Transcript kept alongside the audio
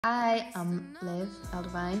Hi, I'm Liv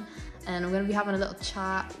Eldivine, and I'm going to be having a little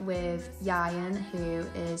chat with Ieuan, who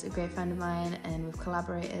is a great friend of mine, and we've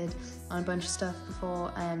collaborated on a bunch of stuff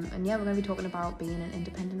before, and yeah, we're going to be talking about being an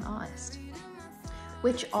independent artist.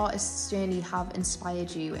 Which artists journey have inspired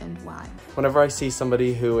you and why? Whenever I see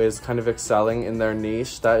somebody who is kind of excelling in their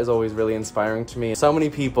niche, that is always really inspiring to me. So many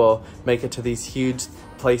people make it to these huge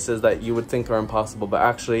places that you would think are impossible, but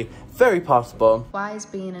actually very possible. Why is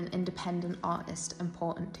being an independent artist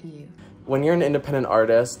important to you? When you're an independent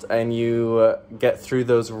artist and you get through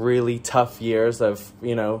those really tough years of,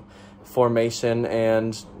 formation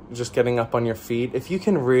and just getting up on your feet, if you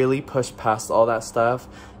can really push past all that stuff,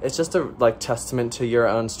 it's just a testament to your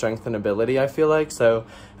own strength and ability, I feel like. So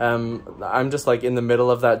I'm just in the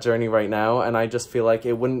middle of that journey right now, and I just feel like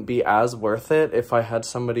it wouldn't be as worth it if I had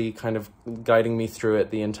somebody kind of guiding me through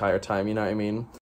it the entire time, you know what I mean?